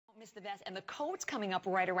the vest, and the coat's coming up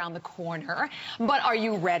right around the corner. But are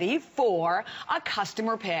you ready for a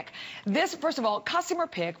customer pick? This, first of all, customer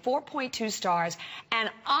pick, 4.2 stars. And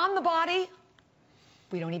on the body,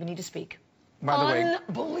 we don't even need to speak. By the way,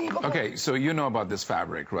 unbelievable. Okay, so you know about this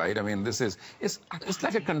fabric, right? I mean, it's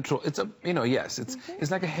like a control. It's a, yes,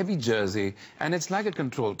 it's like a heavy jersey, and it's like a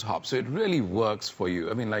control top. So it really works for you.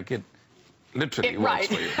 I mean, like it literally works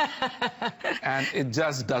for you, and it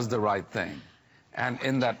just does the right thing. And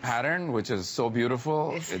in that pattern, which is so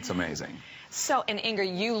beautiful, it's amazing. So, and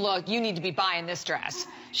Ingrid, you need to be buying this dress.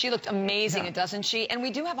 She looked amazing, doesn't she? And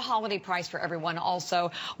we do have a holiday price for everyone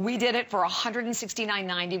also. We did it for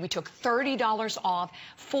 $169.90. We took $30 off.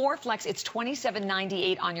 4 flex, it's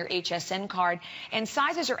 $27.98 on your HSN card. And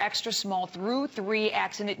sizes are extra small through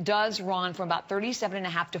 3X, and it does run from about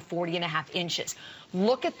 37.5 to 40.5 inches.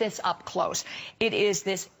 Look at this up close. It is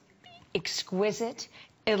this exquisite,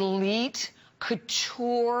 elite,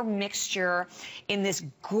 couture mixture in this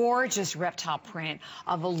gorgeous reptile print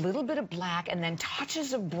of a little bit of black and then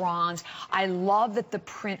touches of bronze. I love that the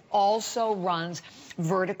print also runs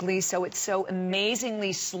vertically, so it's so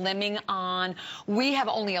amazingly slimming on. We have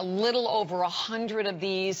only a little over 100 of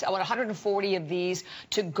these, 140 of these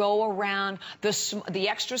to go around. The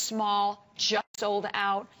extra small just sold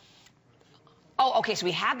out. Oh, okay, so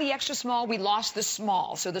we had the extra small, we lost the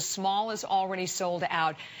small. So the small is already sold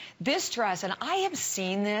out. This dress, and I have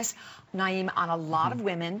seen this, Naeem, on a lot of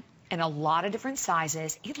women in a lot of different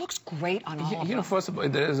sizes. It looks great on all of them. You know, first of all,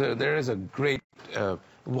 there is a great,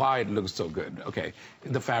 why it looks so good. Okay,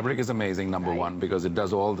 the fabric is amazing, number one, because it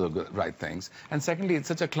does all the right things. And secondly, it's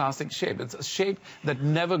such a classic shape. It's a shape that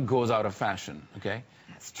never goes out of fashion, okay?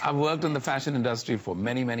 That's true. I've worked in the fashion industry for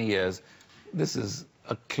many, many years. This is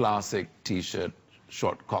a classic T-shirt,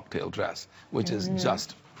 short cocktail dress, which is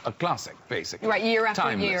just a classic, basically. Right, year after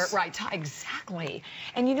timeless. year. Right, exactly.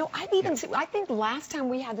 And you know, I've even seen, I think last time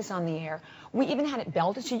we had this on the air, we even had it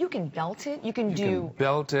belted, so you can belt it. You can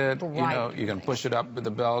belt it, you know, you can push it up with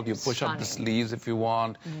the belt, you push up the sleeves if you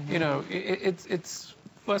want. You know, it's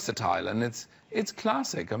versatile, and it's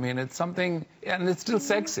classic. I mean, it's something, and it's still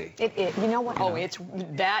sexy. You know what? Oh, it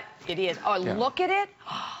is. Oh, look at it.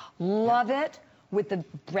 Love it. With the,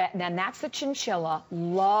 and that's the chinchilla.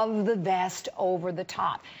 Love the vest over the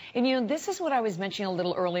top. And you know, this is what I was mentioning a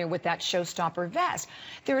little earlier with that showstopper vest.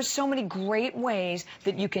 There are so many great ways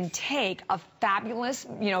that you can take a fabulous,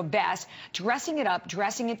 you know, vest, dressing it up,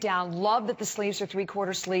 dressing it down. Love that the sleeves are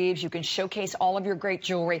 3/4 sleeves. You can showcase all of your great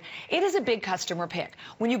jewelry. It is a big customer pick.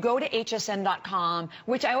 When you go to hsn.com,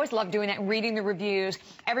 which I always love doing that and reading the reviews,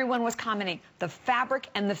 everyone was commenting the fabric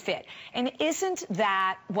and the fit. And isn't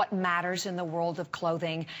that what matters in the world of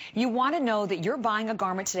clothing? You want to know that you're buying a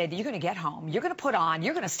garment today that you're going to get home, you're going to put on,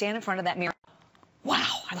 you're going to stand in front of that mirror. Wow,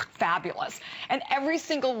 I look fabulous. And every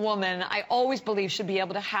single woman, I always believe, should be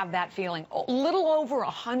able to have that feeling. A little over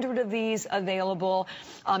 100 of these available.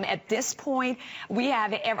 At this point, we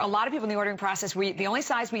have a lot of people in the ordering process. The only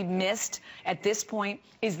size we missed at this point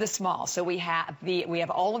is the small. So we have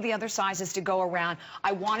all of the other sizes to go around.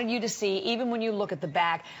 I wanted you to see, even when you look at the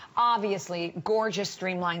back, obviously gorgeous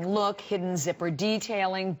streamlined look, hidden zipper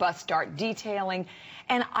detailing, bust dart detailing.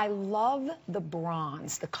 And I love the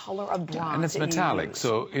bronze, the color of bronze. And it's metallic,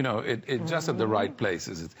 so, you know, it just at the right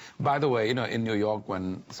places. By the way, you know, in New York,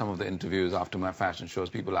 when some of the interviews after my fashion shows,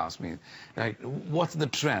 people ask me, like, what's the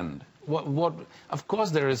trend? Of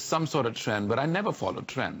course, there is some sort of trend, but I never follow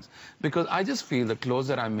trends. Because I just feel the clothes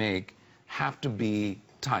that I make have to be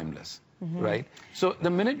timeless, right? So the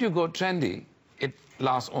minute you go trendy,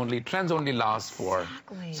 trends only last for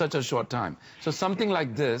such a short time. So something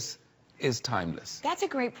like this is timeless. That's a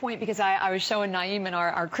great point, because I was showing Naeem in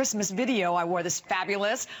our Christmas video. I wore this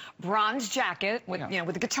fabulous bronze jacket with you know,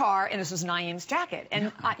 with the guitar, and this was Naeem's jacket.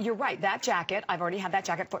 And you're right, that jacket, I've already had that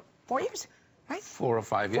jacket for 4 years, right? 4 or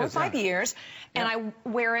 5 years. 4 or 5 years, and I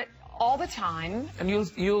wear it all the time. And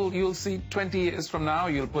you'll see 20 years from now,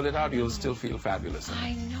 you'll pull it out, you'll still feel fabulous.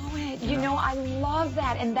 I know it. You know, I love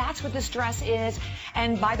that. And that's what this dress is.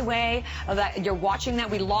 And by the way, that you're watching that,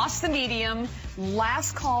 we lost the medium.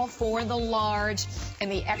 Last call for the large.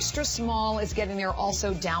 And the extra small is getting there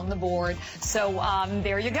also down the board. So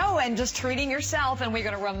there you go. And just treating yourself. And we're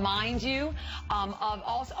going to remind you of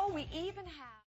also, we even have